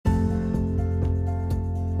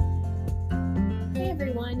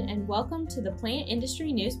welcome to the Plant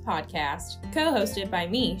Industry News Podcast, co-hosted by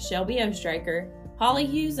me, Shelby Ostreicher, Holly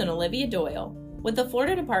Hughes, and Olivia Doyle, with the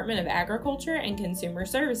Florida Department of Agriculture and Consumer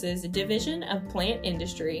Services Division of Plant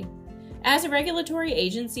Industry. As a regulatory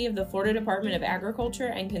agency of the Florida Department of Agriculture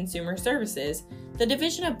and Consumer Services, the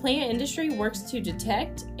Division of Plant Industry works to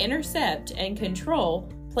detect, intercept, and control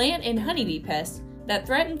plant and honeybee pests that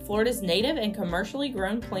threaten Florida's native and commercially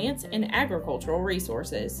grown plants and agricultural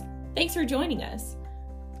resources. Thanks for joining us.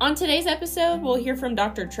 On today's episode, we'll hear from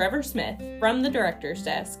Dr. Trevor Smith from the Director's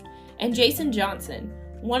Desk and Jason Johnson,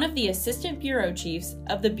 one of the Assistant Bureau Chiefs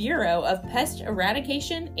of the Bureau of Pest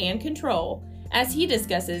Eradication and Control, as he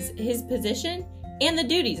discusses his position and the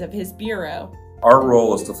duties of his bureau. Our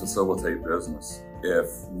role is to facilitate business. If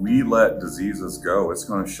we let diseases go, it's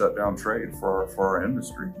going to shut down trade for our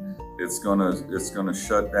industry. It's going to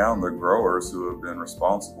shut down the growers who have been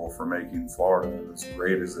responsible for making Florida as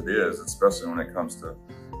great as it is, especially when it comes to,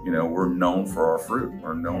 we're known for our fruit,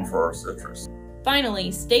 we're known for our citrus. Finally,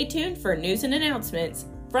 stay tuned for news and announcements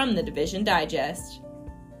from the Division Digest.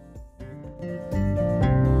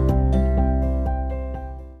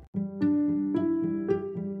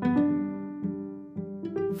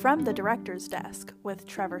 From the Director's Desk with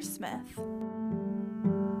Trevor Smith.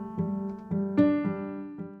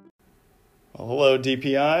 Well, hello,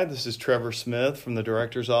 DPI. This is Trevor Smith from the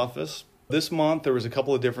Director's Office. This month, there was a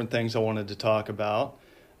couple of different things I wanted to talk about.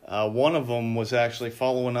 One of them was actually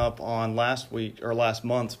following up on last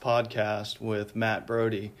month's podcast with Matt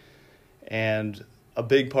Brody. And a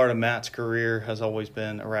big part of Matt's career has always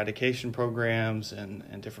been eradication programs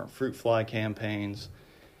and different fruit fly campaigns.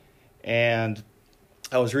 And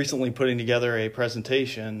I was recently putting together a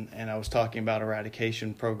presentation, and I was talking about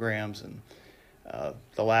eradication programs and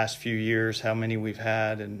the last few years, how many we've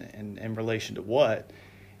had and in relation to what.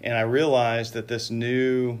 And I realized that this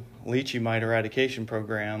new lychee mite eradication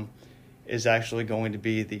program is actually going to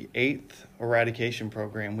be the 8th eradication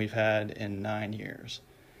program we've had in 9 years.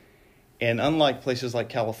 And unlike places like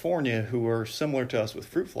California, who are similar to us with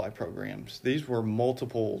fruit fly programs, these were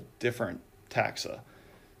multiple different taxa.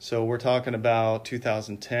 So we're talking about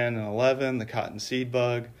 2010 and 11, the cotton seed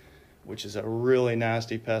bug, which is a really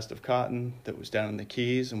nasty pest of cotton that was down in the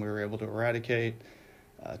Keys and we were able to eradicate.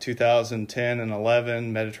 2010 and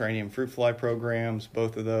 11 Mediterranean fruit fly programs,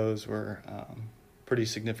 both of those were pretty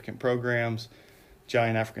significant programs.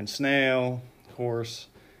 Giant African snail, horse,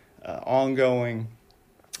 ongoing.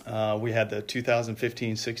 We had the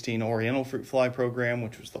 2015-16 Oriental fruit fly program,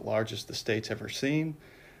 which was the largest the state's ever seen.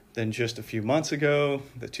 Then just a few months ago,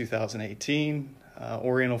 the 2018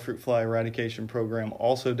 Oriental fruit fly eradication program,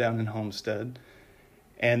 also down in Homestead.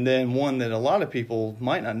 And then one that a lot of people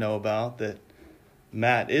might not know about that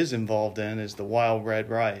Matt is involved in is the wild red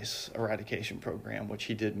rice eradication program, which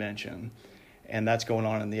he did mention. And that's going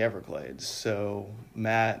on in the Everglades. So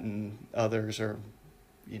Matt and others are,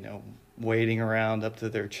 wading around up to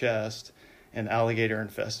their chest in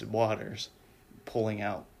alligator-infested waters, pulling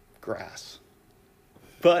out grass.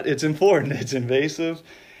 But it's important. It's invasive,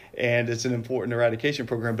 and it's an important eradication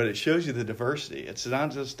program, but it shows you the diversity. It's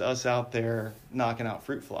not just us out there knocking out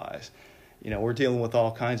fruit flies. We're dealing with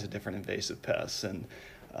all kinds of different invasive pests, and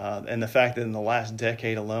the fact that in the last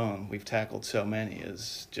decade alone we've tackled so many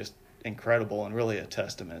is just incredible and really a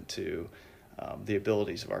testament to the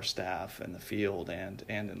abilities of our staff in the field and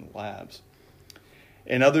in the labs.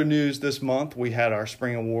 In other news this month, we had our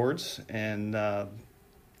spring awards, and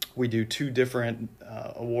we do 2 different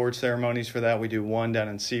award ceremonies for that. We do one down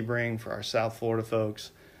in Sebring for our South Florida folks.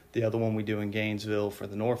 The other one we do in Gainesville for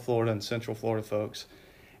the North Florida and Central Florida folks.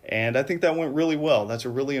 And I think that went really well. That's a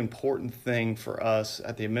really important thing for us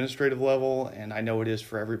at the administrative level, and I know it is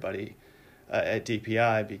for everybody at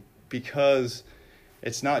DPI because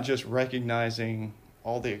it's not just recognizing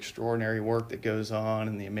all the extraordinary work that goes on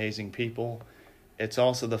and the amazing people. It's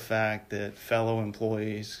also the fact that fellow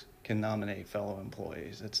employees can nominate fellow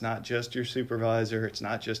employees. It's not just your supervisor. It's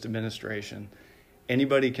not just administration.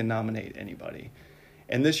 Anybody can nominate anybody.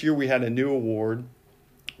 And this year we had a new award,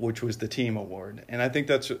 which was the team award. And I think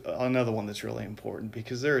that's another one that's really important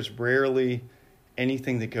because there is rarely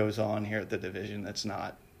anything that goes on here at the division that's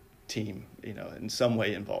not team, in some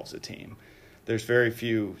way involves a team. There's very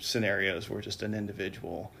few scenarios where just an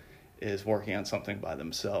individual is working on something by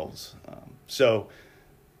themselves. So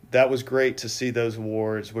that was great to see those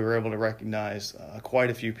awards. We were able to recognize quite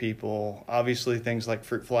a few people, obviously things like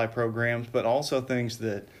fruit fly programs, but also things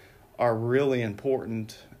that are really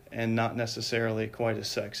important and not necessarily quite as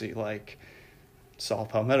sexy, like saw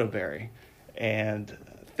palmetto berry, and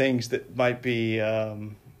things that might be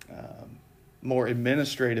more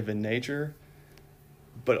administrative in nature,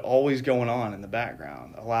 but always going on in the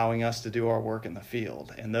background, allowing us to do our work in the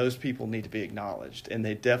field. And those people need to be acknowledged, and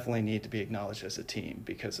they definitely need to be acknowledged as a team,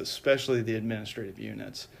 because especially the administrative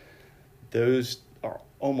units, those are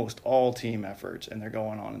almost all team efforts, and they're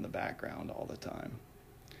going on in the background all the time.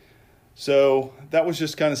 So that was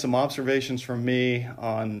just kind of some observations from me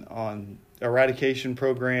on eradication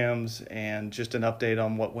programs and just an update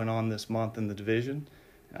on what went on this month in the division.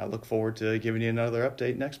 I look forward to giving you another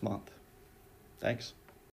update next month. Thanks.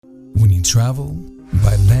 When you travel,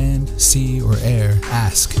 by land, sea, or air,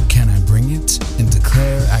 ask, can I bring it? And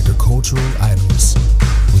declare agricultural items.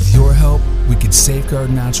 With your help, we could safeguard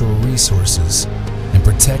natural resources and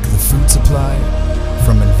protect the food supply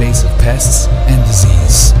from invasive pests and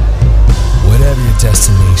disease. Whatever your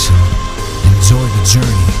destination, enjoy the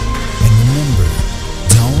journey, and remember,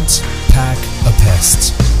 don't pack a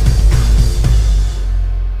pest.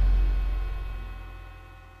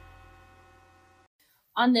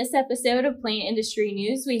 On this episode of Plant Industry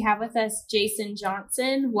News, we have with us Jason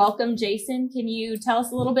Johnson. Welcome, Jason. Can you tell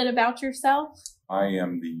us a little bit about yourself? I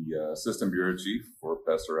am the Assistant Bureau Chief for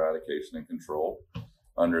Pest Eradication and Control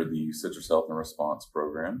under the Citrus Health and Response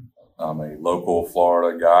Program. I'm a local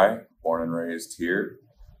Florida guy, born and raised here.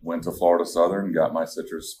 Went to Florida Southern, got my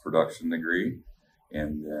citrus production degree,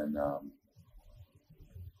 and then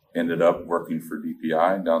ended up working for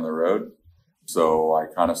DPI down the road. So I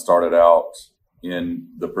kind of started out in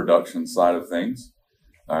the production side of things.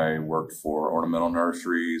 I worked for ornamental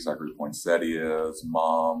nurseries. I grew poinsettias,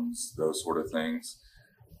 moms, those sort of things.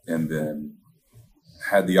 And then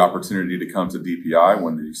had the opportunity to come to DPI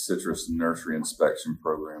when the citrus nursery inspection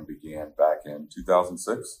program began back in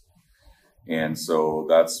 2006. And so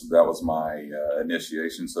that was my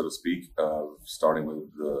initiation, so to speak, of starting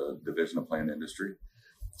with the Division of Plant Industry.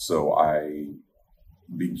 So I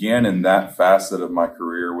began in that facet of my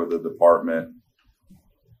career with the department,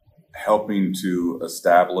 helping to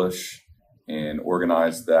establish and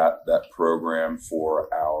organize that program for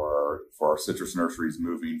our citrus nurseries,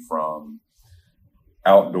 moving from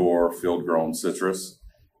outdoor field-grown citrus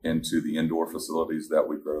into the indoor facilities that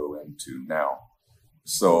we grow into now.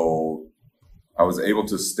 So I was able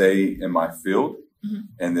to stay in my field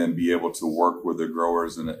and then be able to work with the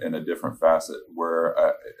growers in a different facet, where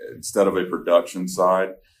instead of a production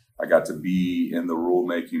side, I got to be in the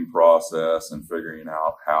rulemaking process and figuring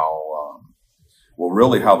out how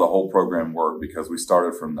the whole program worked, because we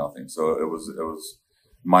started from nothing. So it was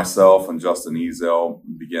myself and Justin Ezel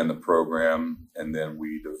began the program, and then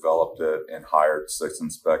we developed it and hired 6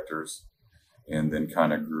 inspectors, and then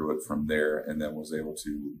kind of grew it from there, and then was able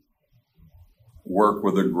to work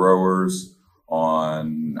with the growers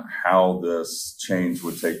on how this change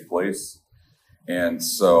would take place. And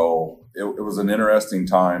so it was an interesting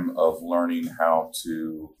time of learning how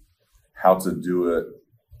to do it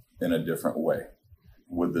in a different way,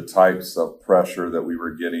 with the types of pressure that we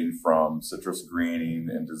were getting from citrus greening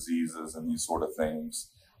and diseases and these sort of things.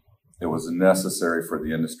 It was necessary for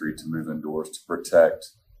the industry to move indoors to protect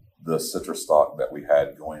the citrus stock that we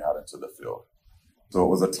had going out into the field. So it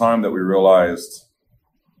was a time that we realized,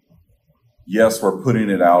 yes, we're putting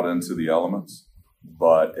it out into the elements,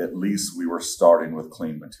 but at least we were starting with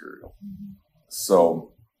clean material.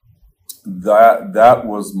 So that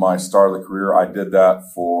was my start of the career. I did that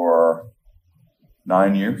for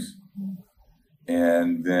 9 years.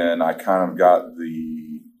 And then I kind of got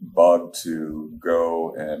the bug to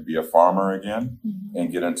go and be a farmer again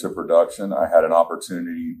and get into production. I had an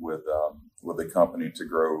opportunity with a company to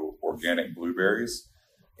grow organic blueberries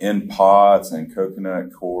in pods and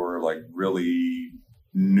coconut core, like really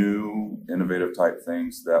new, innovative type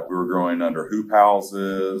things that we were growing under hoop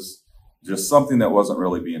houses, just something that wasn't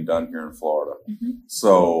really being done here in Florida.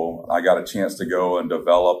 So I got a chance to go and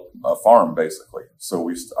develop a farm, basically. So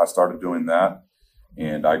I started doing that,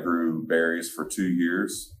 and I grew berries for 2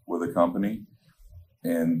 years with a company,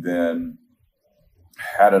 and then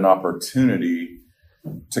had an opportunity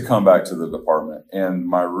to come back to the department.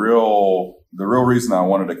 And the real reason I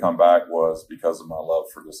wanted to come back was because of my love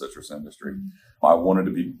for the citrus industry. I wanted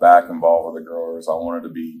to be back involved with the growers. I wanted to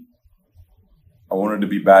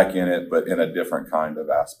be back in it, but in a different kind of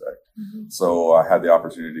aspect. So I had the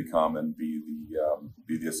opportunity to come and be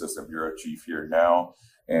the assistant bureau chief here now,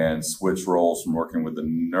 and switch roles from working with the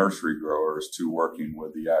nursery growers to working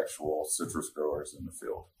with the actual citrus growers in the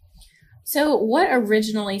field. So what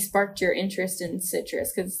originally sparked your interest in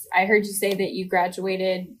citrus? Because I heard you say that you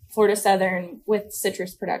graduated Florida Southern with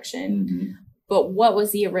citrus production, but what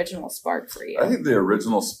was the original spark for you? I think the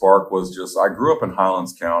original spark was just, I grew up in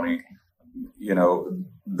Highlands County. You know,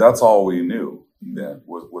 that's all we knew then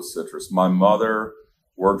was citrus. My mother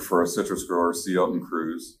worked for a citrus grower, C. Elton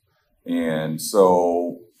Cruz. And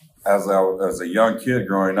so as a young kid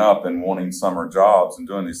growing up and wanting summer jobs and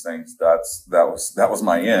doing these things, that was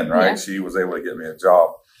my end, right? Yeah. She was able to get me a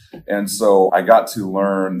job. And so I got to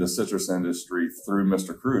learn the citrus industry through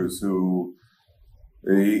Mr. Cruz, who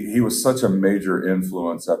he was such a major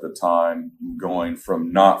influence at the time, going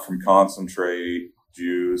from concentrate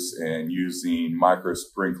juice and using micro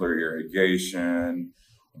sprinkler irrigation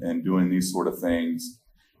and doing these sort of things,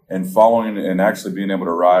 and following and actually being able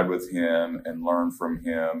to ride with him and learn from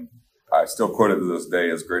him. I still quote it to this day.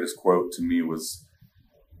 His greatest quote to me was,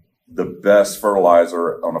 "The best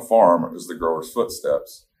fertilizer on a farm is the grower's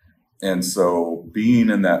footsteps." And so being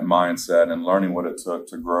in that mindset and learning what it took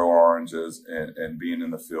to grow oranges and being in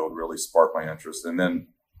the field really sparked my interest. And then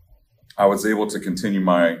I was able to continue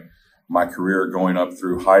my career going up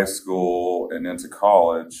through high school and into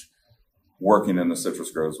college, working in the citrus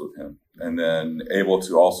groves with him, and then able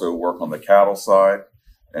to also work on the cattle side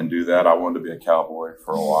and do that. I wanted to be a cowboy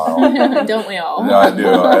for a while. Don't we all? Yeah, I do.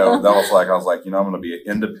 I was like, I'm going to be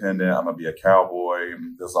independent. I'm going to be a cowboy.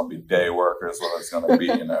 This is going to be day worker. That's what it's going to be,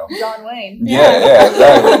 John Wayne. Yeah,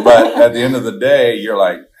 exactly. But at the end of the day, you're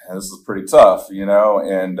like, this is pretty tough,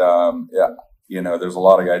 and there's a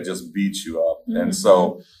lot of guys just beat you up. Mm-hmm. And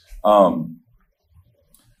so,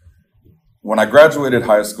 when I graduated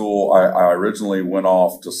high school, I originally went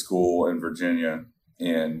off to school in Virginia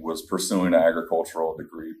and was pursuing an agricultural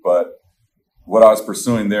degree. But what I was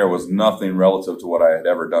pursuing there was nothing relative to what I had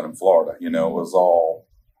ever done in Florida. It was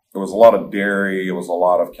a lot of dairy, it was a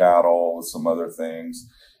lot of cattle, and some other things.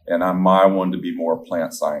 And I wanted to be more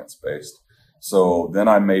plant science based. So then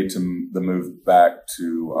I made the move back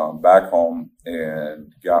to back home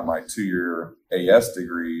and got my 2-year AS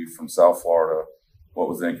degree from South Florida, what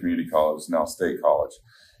was then community college, now state college.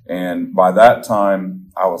 And by that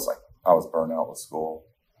time, I was burnt out with school.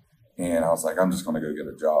 And I was like, I'm just going to go get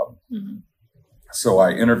a job. Mm-hmm. So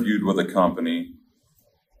I interviewed with a company,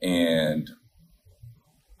 and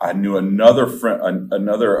I knew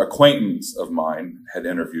another acquaintance of mine had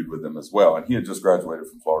interviewed with them as well. And he had just graduated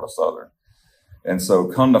from Florida Southern. And so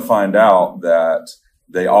come to find out that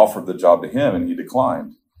they offered the job to him and he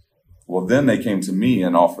declined. Well, then they came to me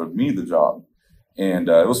and offered me the job. And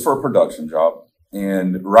it was for a production job.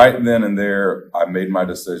 And right then and there, I made my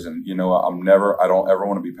decision. I don't ever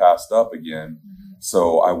want to be passed up again.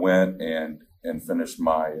 So I went and finished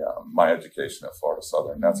my education at Florida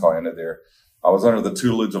Southern. That's how I ended there. I was under the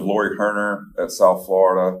tutelage of Lori Herner at South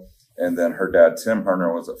Florida, and then her dad, Tim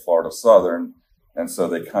Herner, was at Florida Southern. And so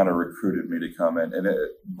they kind of recruited me to come in, and it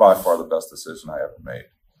by far the best decision I ever made.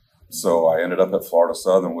 So I ended up at Florida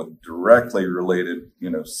Southern with directly related,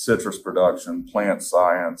 citrus production, plant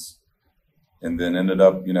science, and then ended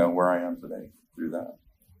up, where I am today through that.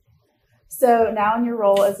 So now in your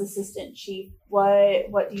role as assistant chief,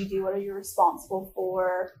 what do you do? What are you responsible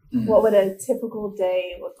for? Mm-hmm. What would a typical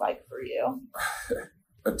day look like for you?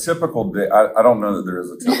 A typical day, I don't know that there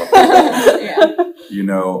is a typical day.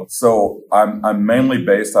 Yeah. So I'm mainly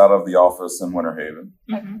based out of the office in Winter Haven,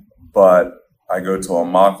 mm-hmm. but I go to a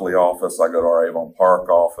Immokalee office, I go to our Avon Park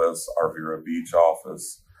office, our Vero Beach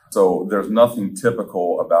office. So there's nothing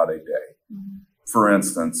typical about a day. Mm-hmm. For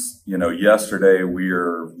instance, yesterday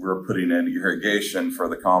we're putting in irrigation for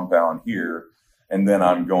the compound here, and then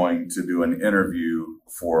I'm going to do an interview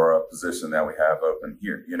for a position that we have open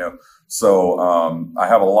here, So I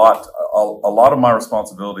have a lot of my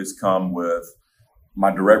responsibilities come with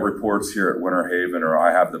my direct reports here at Winter Haven, or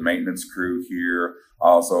I have the maintenance crew here. I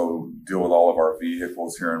also deal with all of our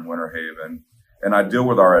vehicles here in Winter Haven, and I deal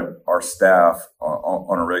with our staff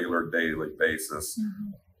on a regular daily basis,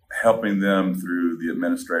 mm-hmm. helping them through the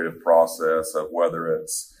administrative process of whether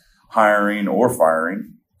it's hiring or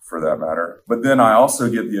firing, for that matter. But then I also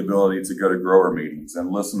get the ability to go to grower meetings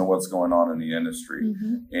and listen to what's going on in the industry,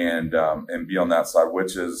 mm-hmm. and be on that side,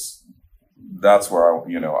 that's where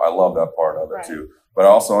I love that part of it, right. too. But I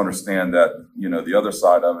also understand that, the other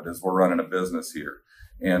side of it is we're running a business here.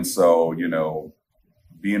 And so,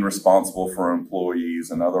 being responsible for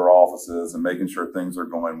employees and other offices and making sure things are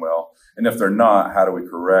going well. And if they're not, how do we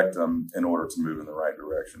correct them in order to move in the right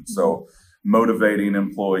direction? Mm-hmm. So motivating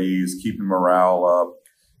employees, keeping morale up,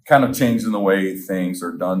 kind of changing the way things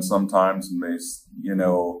are done sometimes. And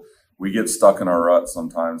we get stuck in our rut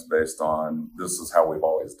sometimes based on this is how we've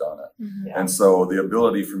always done it. Mm-hmm. Yeah. And so the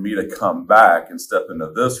ability for me to come back and step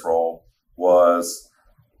into this role was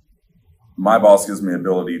my boss gives me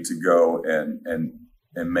ability to go and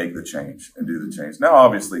make the change and do the change. Now,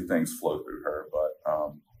 obviously things flow through her, but,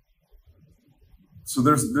 so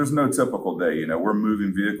there's no typical day, we're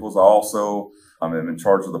moving vehicles. I also I'm in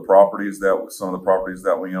charge of some of the properties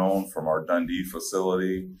that we own, from our Dundee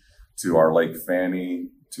facility to our Lake Fanny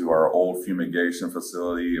to our old fumigation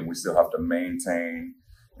facility, and we still have to maintain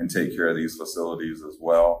and take care of these facilities as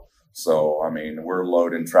well. So, I mean, we're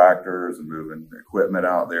loading tractors and moving equipment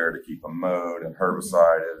out there to keep them mowed and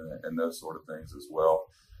herbicided and those sort of things as well.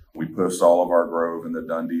 We pushed all of our grove in the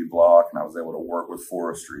Dundee block, and I was able to work with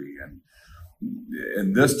forestry.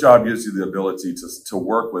 And this job gives you the ability to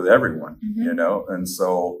work with everyone, you know, and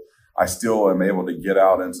so I still am able to get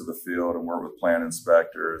out into the field and work with plant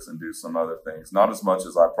inspectors and do some other things. Not as much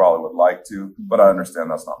as I probably would like to, but I understand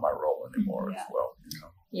that's not my role anymore as well. You know?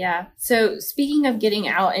 Yeah. So speaking of getting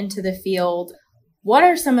out into the field, what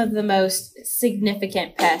are some of the most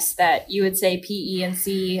significant pests that you would say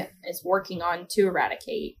PE&C is working on to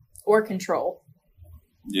eradicate or control?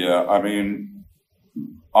 Yeah, I mean,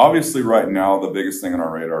 obviously right now the biggest thing on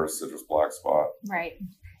our radar is citrus black spot. Right.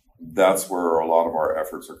 That's where a lot of our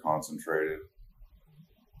efforts are concentrated.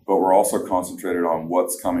 But we're also concentrated on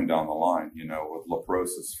what's coming down the line, you know, with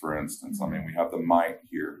leprosis, for instance. I mean, we have the mite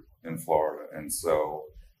here in Florida. And so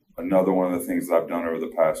another one of the things that I've done over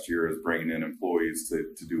the past year is bringing in employees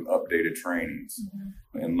to do updated trainings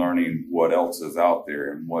and learning what else is out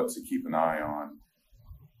there and what to keep an eye on.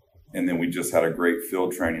 And then we just had a great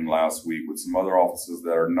field training last week with some other offices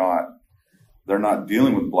that they're not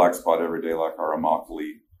dealing with black spot every day like our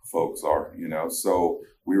Immokalee folks are, you know. So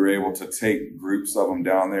we were able to take groups of them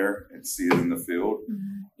down there and see it in the field.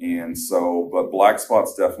 And so, but black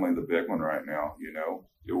spot's definitely the big one right now, you know.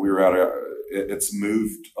 We were it's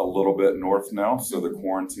moved a little bit north now, so the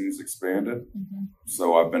quarantine's expanded.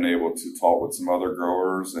 So I've been able to talk with some other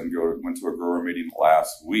growers and went to a grower meeting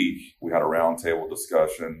last week. We had a roundtable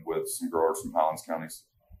discussion with some growers from Highlands County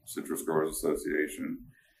Citrus Growers Association,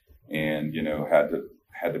 and, you know,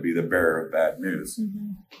 had to be the bearer of bad news.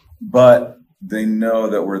 But they know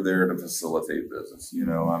that we're there to facilitate business. You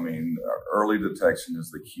know, I mean, early detection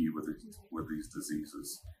is the key with these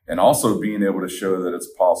diseases. And also being able to show that it's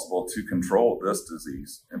possible to control this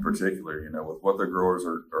disease in particular, you know, with what the growers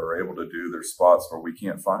are able to do. There's spots where we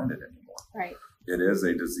can't find it anymore. Right. It is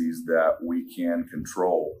a disease that we can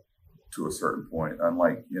control to a certain point,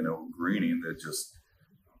 unlike, you know, greening that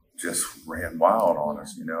just ran wild on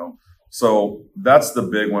us, you know. So that's the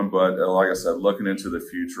big one. But like I said, looking into the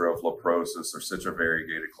future of leprosis or citrus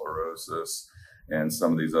variegated chlorosis and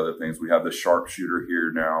some of these other things. We have the sharpshooter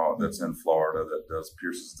here now that's in Florida that does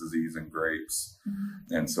Pierce's disease in grapes.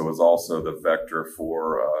 And so is also the vector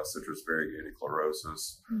for citrus variegated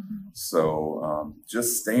chlorosis. So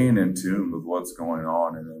just staying in tune with what's going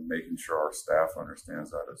on and then making sure our staff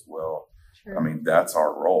understands that as well. Sure. I mean, that's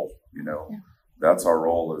our role, you know. Yeah. That's our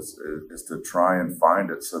role is to try and find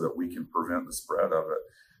it so that we can prevent the spread of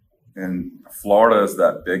it. And Florida is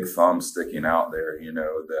that big thumb sticking out there, you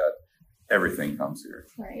know, that everything comes here.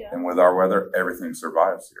 Right, yeah. And with our weather, everything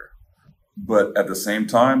survives here. But at the same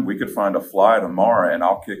time, we could find a fly tomorrow and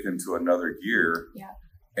I'll kick into another gear. Yeah.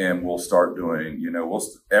 And we'll start doing, you know,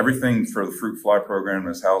 everything for the fruit fly program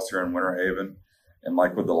is housed here in Winter Haven. And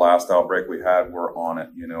like with the last outbreak we had, we're on it.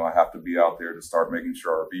 You know, I have to be out there to start making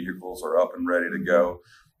sure our vehicles are up and ready to go.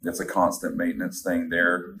 It's a constant maintenance thing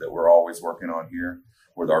there that we're always working on here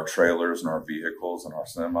with our trailers and our vehicles and our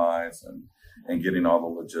semis and getting all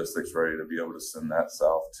the logistics ready to be able to send that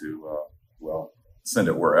south to, send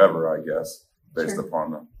it wherever, I guess, based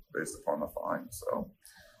upon the find. So.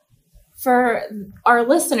 For our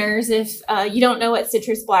listeners, if you don't know what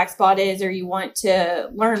citrus black spot is or you want to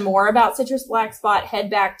learn more about citrus black spot,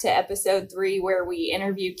 head back to episode 3 where we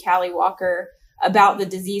interviewed Callie Walker about the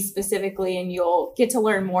disease specifically, and you'll get to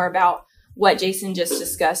learn more about what Jason just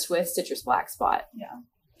discussed with citrus black spot. Yeah.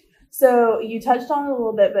 So you touched on it a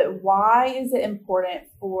little bit, but why is it important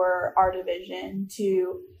for our division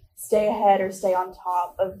to stay ahead or stay on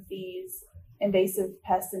top of these invasive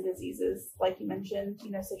pests and diseases, like you mentioned,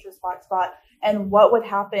 you know, citrus black spot? And what would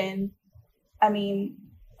happen? I mean,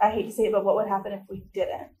 I hate to say it, but what would happen if we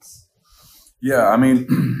didn't? Yeah, I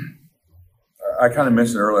mean, I kind of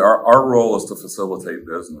mentioned earlier, our role is to facilitate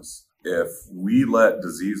business. If we let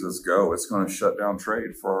diseases go, it's going to shut down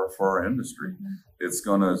trade for our industry. It's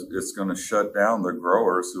going to shut down the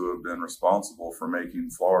growers who have been responsible for making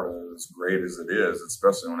Florida as great as it is,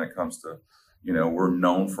 especially when it comes to, you know, we're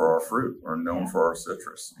known for our fruit. We're known for our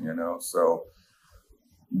citrus, you know. So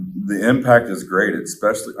the impact is great,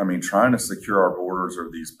 especially, I mean, trying to secure our borders or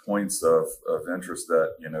these points of interest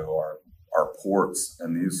that, you know, our ports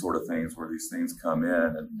and these sort of things where these things come in.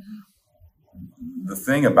 And the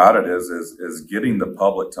thing about it is getting the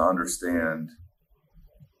public to understand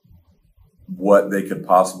what they could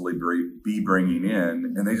possibly be bringing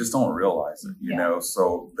in, and they just don't realize it, you know?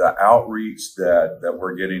 So the outreach that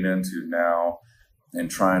we're getting into now and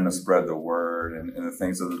trying to spread the word and the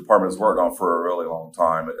things that the department has worked on for a really long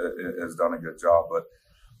time, it has done a good job. But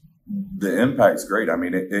the impact's great. I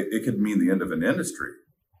mean, it could mean the end of an industry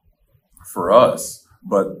for us.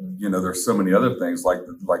 But, you know, there's so many other things like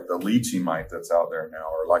the lychee mite that's out there now,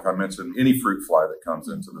 or like I mentioned, any fruit fly that comes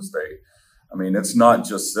into the state. I mean, it's not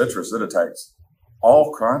just citrus. It attacks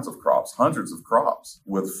all kinds of crops, hundreds of crops.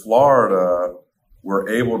 With Florida, we're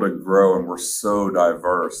able to grow and we're so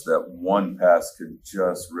diverse that one pest could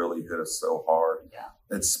just really hit us so hard,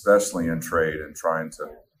 especially in trade and trying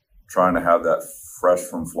to have that fresh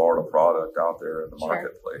from Florida product out there in the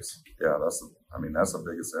marketplace. Yeah, that's the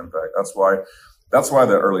biggest impact. That's why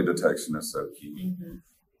the early detection is so key. Mm-hmm.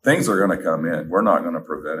 Things are going to come in. We're not going to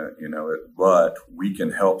prevent it, you know, but we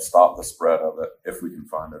can help stop the spread of it if we can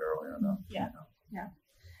find it early enough. Yeah. You know? Yeah.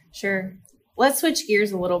 Sure. Let's switch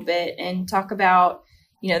gears a little bit and talk about,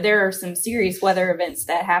 you know, there are some serious weather events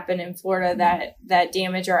that happen in Florida that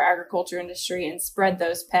damage our agriculture industry and spread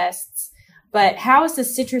those pests. But how is the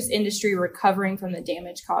citrus industry recovering from the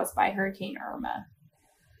damage caused by Hurricane Irma?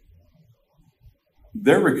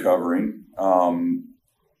 They're recovering.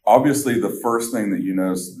 Obviously, the first thing that you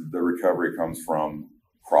notice, the recovery comes from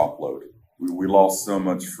crop load. We lost so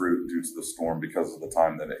much fruit due to the storm because of the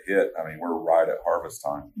time that it hit. I mean, we're right at harvest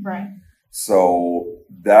time. Right. So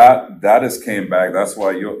that has came back. That's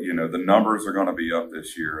why you know the numbers are going to be up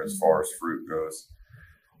this year as far as fruit goes.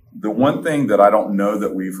 The one thing that I don't know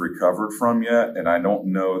that we've recovered from yet, and I don't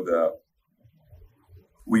know that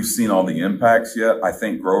we've seen all the impacts yet. I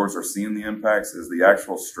think growers are seeing the impacts, is the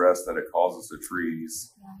actual stress that it causes to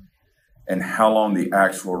trees and how long the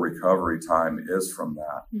actual recovery time is from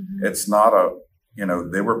that. Mm-hmm. It's not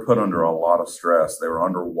they were put under a lot of stress. They were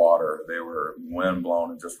underwater. They were wind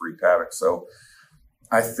blown and just wreaked havoc. So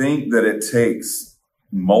I think that it takes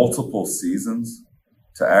multiple seasons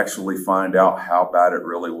to actually find out how bad it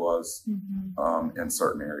really was in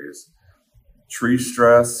certain areas. Tree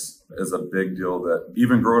stress is a big deal that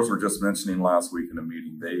even growers were just mentioning last week in a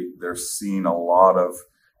meeting. They're seeing a lot of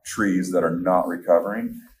trees that are not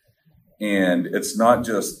recovering. And it's not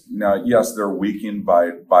just, now, yes, they're weakened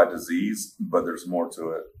by disease, but there's more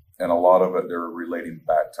to it. And a lot of it, they're relating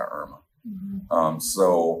back to Irma. Mm-hmm.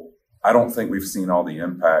 So I don't think we've seen all the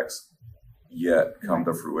impacts yet come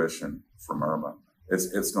to fruition from Irma.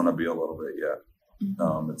 It's going to be a little bit yet,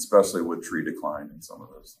 especially with tree decline and some of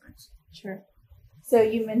those things. Sure. So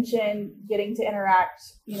you mentioned getting to interact,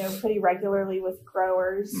 pretty regularly with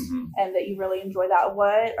growers and that you really enjoy that.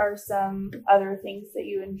 What are some other things that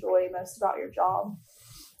you enjoy most about your job?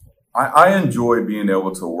 I enjoy being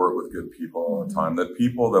able to work with good people all the time. The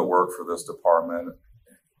people that work for this department,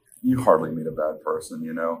 you hardly meet a bad person,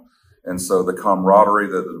 And so the camaraderie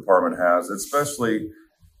that the department has, especially,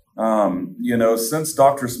 since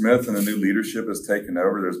Dr. Smith and the new leadership has taken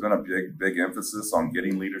over, there's been a big emphasis on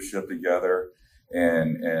getting leadership together.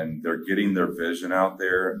 And they're getting their vision out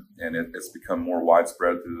there, and it's become more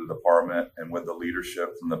widespread through the department and with the leadership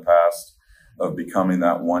from the past of becoming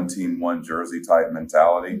that one team, one jersey type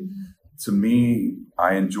mentality. Mm-hmm. To me,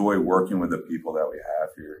 I enjoy working with the people that we have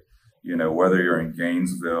here, whether you're in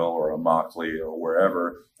Gainesville or Immokalee or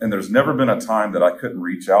wherever. And there's never been a time that I couldn't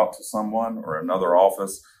reach out to someone or another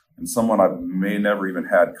office and someone I may never even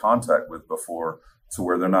had contact with before to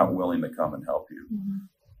where they're not willing to come and help you. Mm-hmm.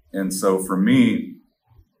 And so for me,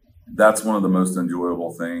 that's one of the most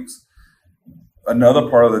enjoyable things. Another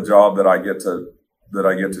part of the job that I get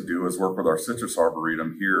to do is work with our citrus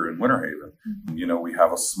arboretum here in Winter Haven. Mm-hmm. We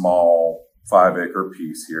have a small 5-acre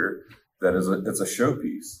piece here that it's a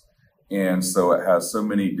showpiece. And so it has so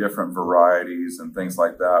many different varieties and things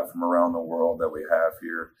like that from around the world that we have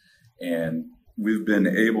here. And we've been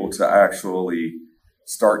able to actually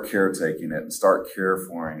start caretaking it and start care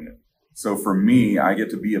for it. So for me, I get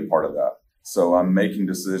to be a part of that. So I'm making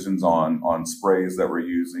decisions on sprays that we're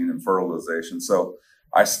using and fertilization. So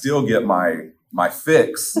I still get my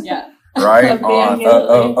fix, right,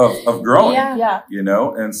 of growing,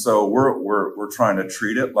 And so we're trying to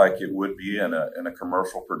treat it like it would be in a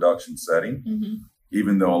commercial production setting,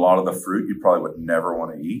 even though a lot of the fruit you probably would never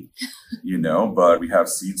want to eat, But we have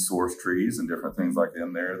seed source trees and different things like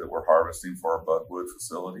in there that we're harvesting for our Buckwood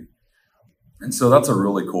facility. And so that's a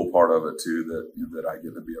really cool part of it too, that I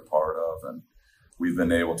get to be a part of. And we've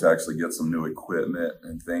been able to actually get some new equipment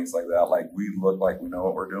and things like that. Like we look like we know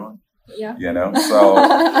what we're doing. Yeah. So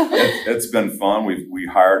it's been fun. We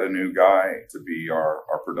hired a new guy to be our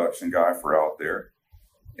production guy for out there.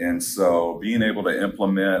 And so being able to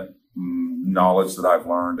implement knowledge that I've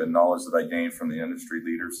learned and knowledge that I gained from the industry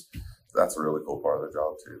leaders. That's a really cool part of the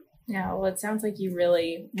job too. Yeah, well, it sounds like you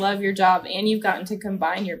really love your job and you've gotten to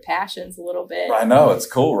combine your passions a little bit. I know, it's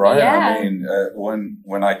cool, right? Yeah. I mean,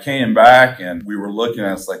 when I came back and we were looking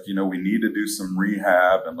at it, it's like, we need to do some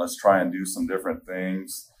rehab and let's try and do some different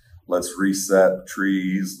things. Let's reset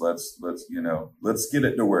trees. Let's get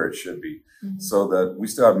it to where it should be. Mm-hmm. So that we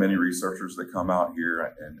still have many researchers that come out here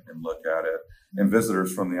and look at it, and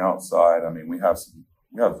visitors from the outside. I mean, we have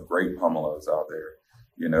great pomelos out there,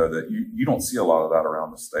 that you don't see a lot of that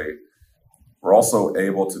around the state. We're also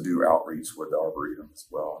able to do outreach with the Arboretum as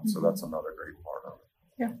well. And so that's another great part of it.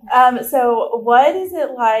 Yeah. So what is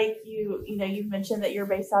it like? You've mentioned that you're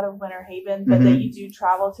based out of Winter Haven, but that you do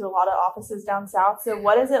travel to a lot of offices down south. So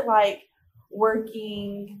what is it like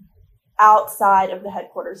working outside of the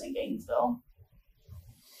headquarters in Gainesville?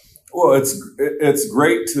 Well, it's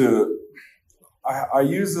great to. I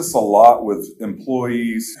use this a lot with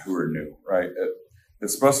employees who are new, right?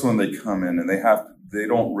 Especially when they come in and they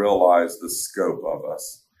don't realize the scope of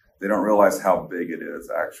us. They don't realize how big it is,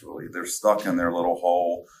 actually. They're stuck in their little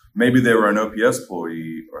hole. Maybe they were an OPS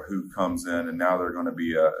employee or who comes in and now they're going to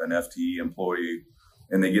be an FTE employee,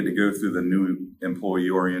 and they get to go through the new employee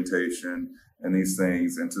orientation and these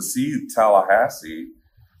things. And to see Tallahassee,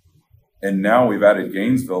 and now we've added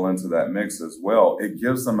Gainesville into that mix as well, it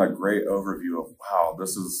gives them a great overview of, wow,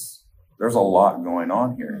 there's a lot going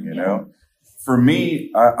on here, know? For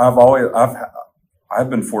me, I've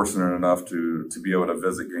been fortunate enough to be able to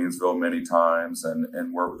visit Gainesville many times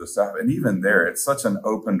and work with the staff. And even there, it's such an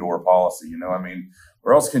open door policy, I mean,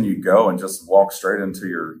 where else can you go and just walk straight into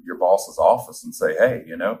your boss's office and say, hey,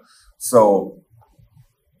 So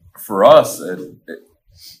for us,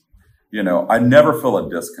 I never feel a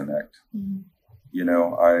disconnect. Mm-hmm.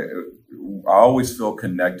 I always feel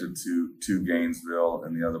connected to Gainesville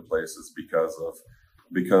and the other places because of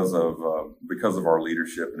our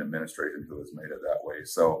leadership and administration who has made it that way.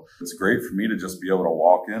 So it's great for me to just be able to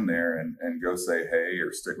walk in there and go say hey,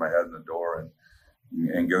 or stick my head in the door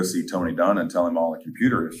and go see Tony Dunn and tell him all the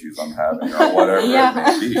computer issues I'm having or whatever it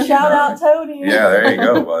may be. Shout out Tony. Yeah, there you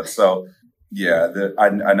go, bud. So I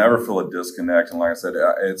never feel a disconnect. And like I said,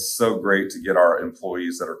 it's so great to get our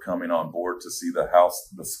employees that are coming on board to see the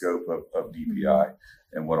scope of DPI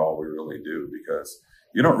and what all we really do, because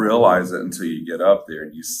you don't realize it until you get up there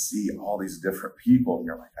and you see all these different people and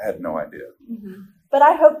you're like, I had no idea. Mm-hmm. But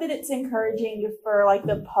I hope that it's encouraging for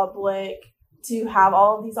the public to have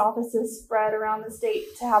all of these offices spread around the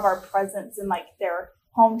state, to have our presence in their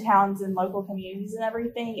hometowns and local communities and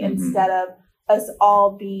everything, instead of us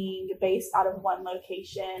all being based out of one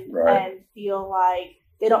location and feel like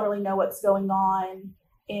they don't really know what's going on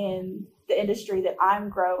in the industry that I'm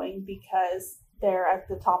growing because they're at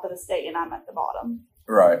the top of the state and I'm at the bottom.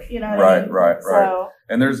 Right. Right. So,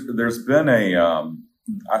 and there's been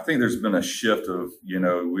I think there's been a shift of,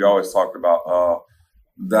 we always talked about,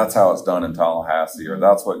 that's how it's done in Tallahassee, or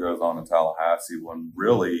that's what goes on in Tallahassee, when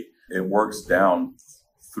really it works down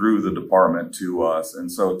through the department to us.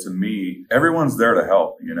 And so to me, everyone's there to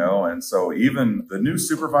help, and so even the new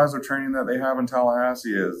supervisor training that they have in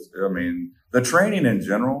Tallahassee the training in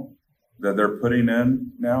general that they're putting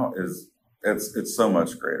in now it's so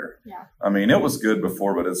much greater. Yeah. It was good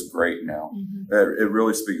before, but it's great now. Mm-hmm. It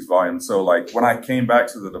really speaks volumes. So when I came back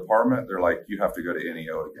to the department, they're like, you have to go to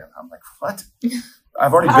NEO again. I'm like, what?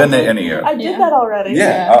 I've already been to NEO. I did that already.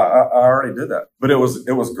 Yeah. I already did that. But it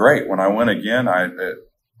was great. When I went again,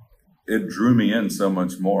 it drew me in so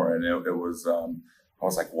much more. And it was, I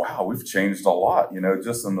was like, wow, we've changed a lot,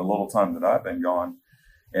 just in the little time that I've been gone.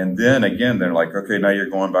 And then again, they're like, okay, now you're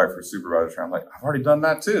going back for supervisor training. I'm like, I've already done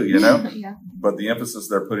that too, Yeah. But the emphasis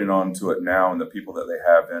they're putting onto it now and the people that they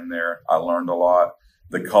have in there, I learned a lot.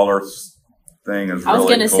 The colors thing is really cool. I was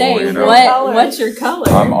going to say, what's your color?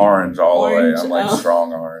 I'm orange all the way. I'm like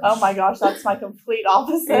strong orange. Oh my gosh, that's my complete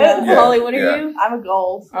opposite. Yeah. Holly, what are you? I'm a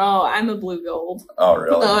gold. Oh, I'm a blue gold. Oh,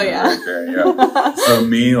 really? Oh, yeah. Okay, yeah. So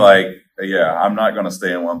me, I'm not going to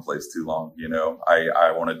stay in one place too long.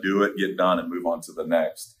 I want to do it, get done, and move on to the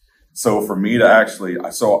next. So for me to I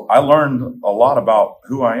learned a lot about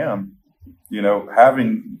who I am,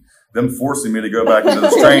 having them forcing me to go back into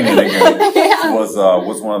this training again was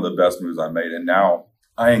one of the best moves I made. And now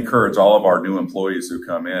I encourage all of our new employees who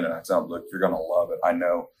come in, and I tell them, look, you're going to love it. I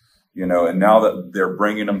know, and now that they're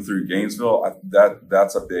bringing them through Gainesville,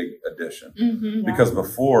 that's a big addition. Mm-hmm, because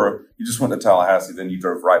before you just went to Tallahassee, then you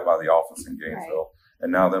drove right by the office in Gainesville,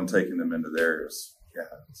 and now them taking them into there is,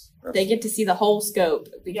 they get to see the whole scope,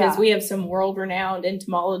 because we have some world-renowned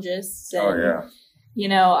entomologists. And,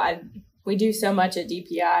 we do so much at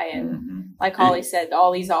DPI, and like Holly said,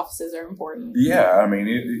 all these offices are important. Yeah, I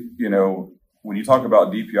mean, when you talk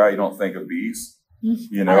about DPI, you don't think of bees.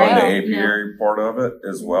 And the apiary part of it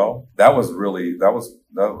as well. That's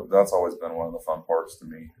always been one of the fun parts to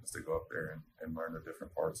me, is to go up there and learn the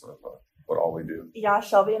different parts of what all we do. Yeah,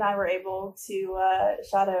 Shelby and I were able to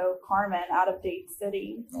shadow Carmen out of Dade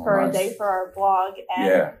City for a day for our blog,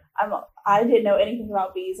 and I didn't know anything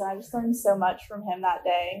about bees, and I just learned so much from him that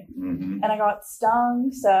day. And I got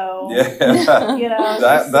stung, so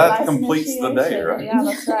that nice completes the day, right? Yeah,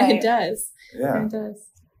 that's right. It does. Yeah, it does.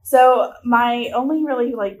 So my only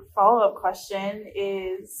really follow-up question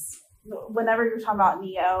is, whenever you're talking about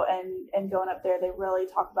NEO and going up there, they really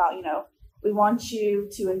talk about, we want you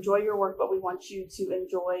to enjoy your work, but we want you to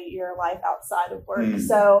enjoy your life outside of work.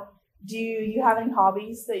 So do you have any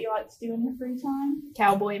hobbies that you like to do in your free time?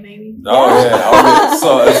 Cowboy, maybe. Oh, yeah.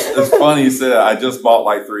 So it's funny you said I just bought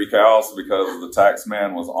like 3 cows because the tax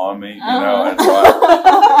man was on me, and so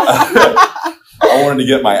I wanted to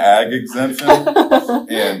get my ag exemption.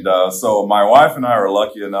 And so my wife and I are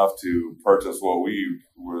lucky enough to purchase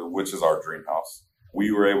which is our dream house.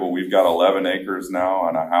 We've got 11 acres now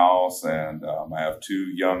and a house, and I have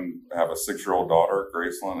I have a 6-year-old daughter,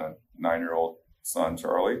 Graceland, and a 9-year-old son,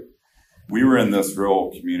 Charlie. We were in this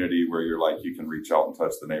rural community where you can reach out and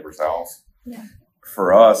touch the neighbor's house. Yeah.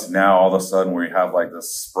 For us now, all of a sudden we have like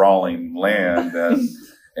this sprawling land,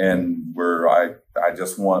 and where I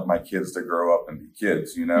just want my kids to grow up and be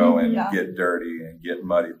kids, and get dirty and get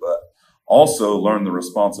muddy, but also learn the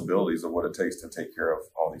responsibilities of what it takes to take care of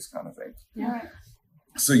all these kind of things. Yeah.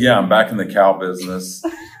 So I'm back in the cow business.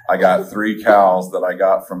 I got 3 cows that I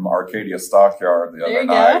got from Arcadia Stockyard the other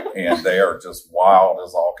night, and they are just wild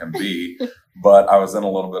as all can be. But I was in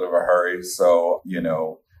a little bit of a hurry, so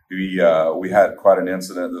we had quite an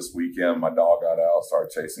incident this weekend. My dog got out,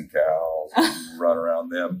 started chasing cows, and run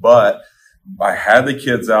around them. But I had the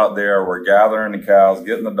kids out there. We're gathering the cows,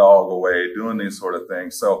 getting the dog away, doing these sort of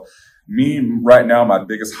things. So me right now, my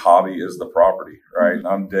biggest hobby is the property. Right,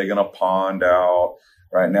 I'm digging a pond out.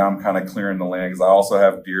 Right now, I'm kind of clearing the land because I also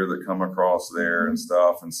have deer that come across there and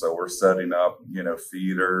stuff. And so we're setting up,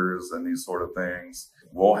 feeders and these sort of things.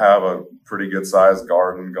 We'll have a pretty good sized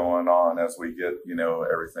garden going on as we get,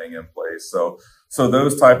 everything in place. So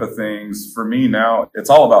those type of things for me now, it's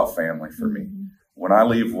all about family for me. When I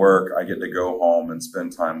leave work, I get to go home and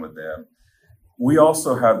spend time with them. We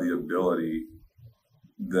also have the ability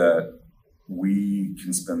that we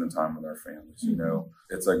can spend the time with our families.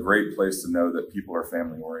 It's a great place to know that people are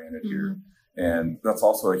family oriented here. And that's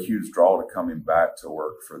also a huge draw to coming back to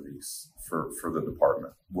work for the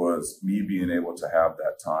department, was me being able to have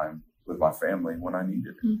that time with my family when I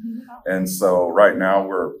needed it. And so right now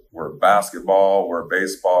we're basketball, we're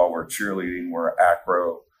baseball, we're cheerleading, we're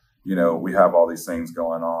acro, we have all these things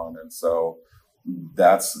going on. And so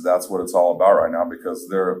that's what it's all about right now,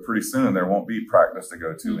 because pretty soon there won't be practice to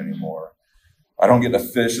go to anymore. I don't get to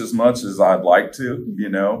fish as much as I'd like to,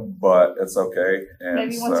 but it's okay. And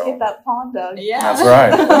maybe once you get that pond dug. Yeah.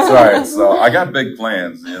 That's right. So I got big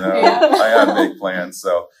plans, I have big plans.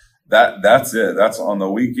 So that's it. That's on the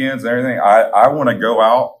weekends and everything. I want to go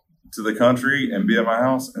out to the country and be at my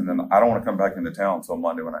house, and then I don't want to come back into town until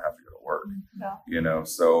Monday when I have to go to work. Yeah.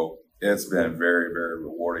 So it's been very, very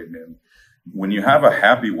rewarding. And when you have a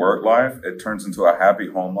happy work life, it turns into a happy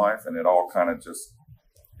home life, and it all kind of just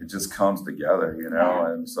comes together,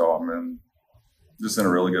 and so I'm in a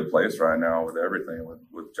really good place right now with everything,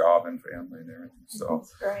 with job and family and everything. So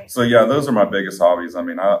those are my biggest hobbies. I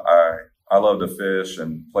mean, I love to fish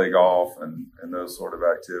and play golf and those sort of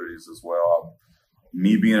activities as well.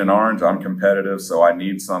 Me being an Orange, I'm competitive, so I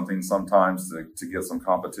need something sometimes to get some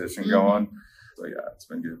competition going. So it's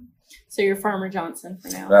been good. So you're Farmer Johnson for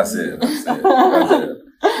now. That's it.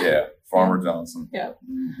 Yeah. Farmer Johnson. Yeah.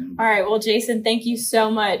 All right. Well, Jason, thank you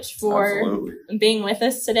so much for being with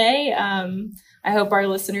us today. I hope our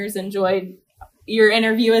listeners enjoyed your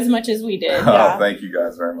interview as much as we did. Thank you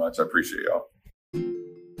guys very much. I appreciate y'all.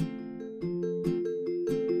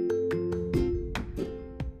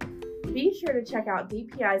 Be sure to check out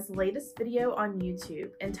DPI's latest video on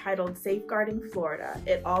YouTube entitled Safeguarding Florida.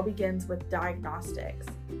 It all begins with diagnostics.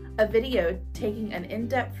 A video taking an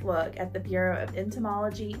in-depth look at the Bureau of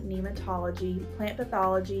Entomology, Nematology, Plant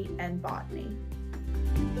Pathology, and Botany.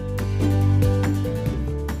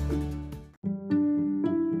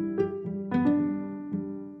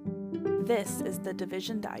 This is the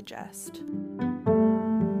Division Digest.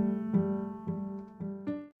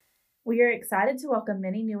 We are excited to welcome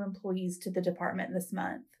many new employees to the department this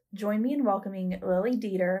month. Join me in welcoming Lily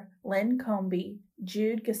Dieter, Lynn Comby,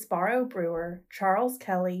 Jude Gasparo Brewer, Charles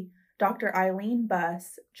Kelly, Dr. Eileen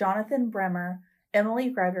Buss, Jonathan Bremer, Emily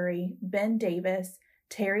Gregory, Ben Davis,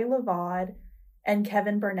 Terry Levod, and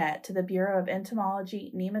Kevin Burnett to the Bureau of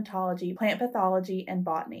Entomology, Nematology, Plant Pathology, and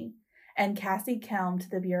Botany, and Cassie Kelm to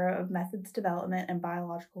the Bureau of Methods Development and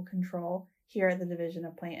Biological Control here at the Division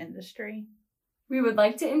of Plant Industry. We would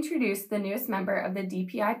like to introduce the newest member of the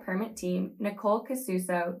DPI permit team, Nicole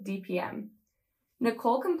Casuso, DPM.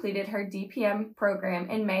 Nicole completed her DPM program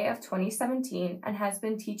in May of 2017 and has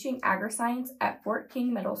been teaching agriscience at Fort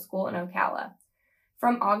King Middle School in Ocala.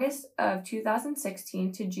 From August of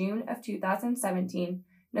 2016 to June of 2017,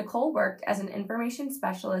 Nicole worked as an information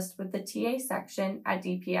specialist with the TA section at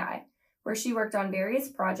DPI, where she worked on various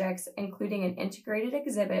projects, including an integrated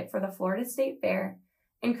exhibit for the Florida State Fair,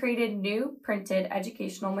 and created new printed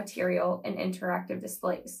educational material and interactive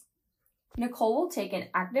displays. Nicole will take an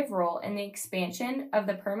active role in the expansion of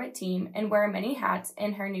the permit team and wear many hats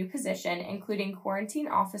in her new position, including quarantine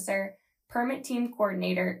officer, permit team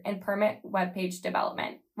coordinator, and permit webpage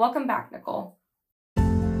development. Welcome back, Nicole.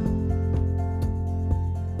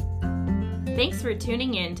 Thanks for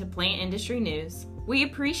tuning in to Plant Industry News. We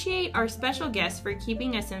appreciate our special guests for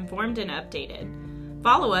keeping us informed and updated.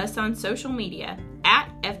 Follow us on social media at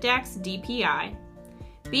FDAXDPI.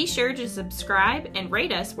 Be sure to subscribe and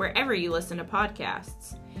rate us wherever you listen to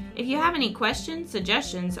podcasts. If you have any questions,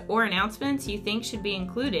 suggestions, or announcements you think should be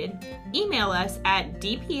included, email us at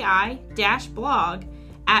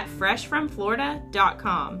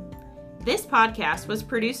dpi-blog@freshfromflorida.com. This podcast was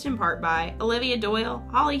produced in part by Olivia Doyle,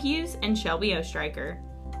 Holly Hughes, and Shelby Ostreicher.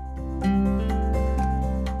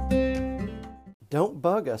 Don't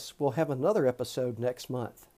bug us. We'll have another episode next month.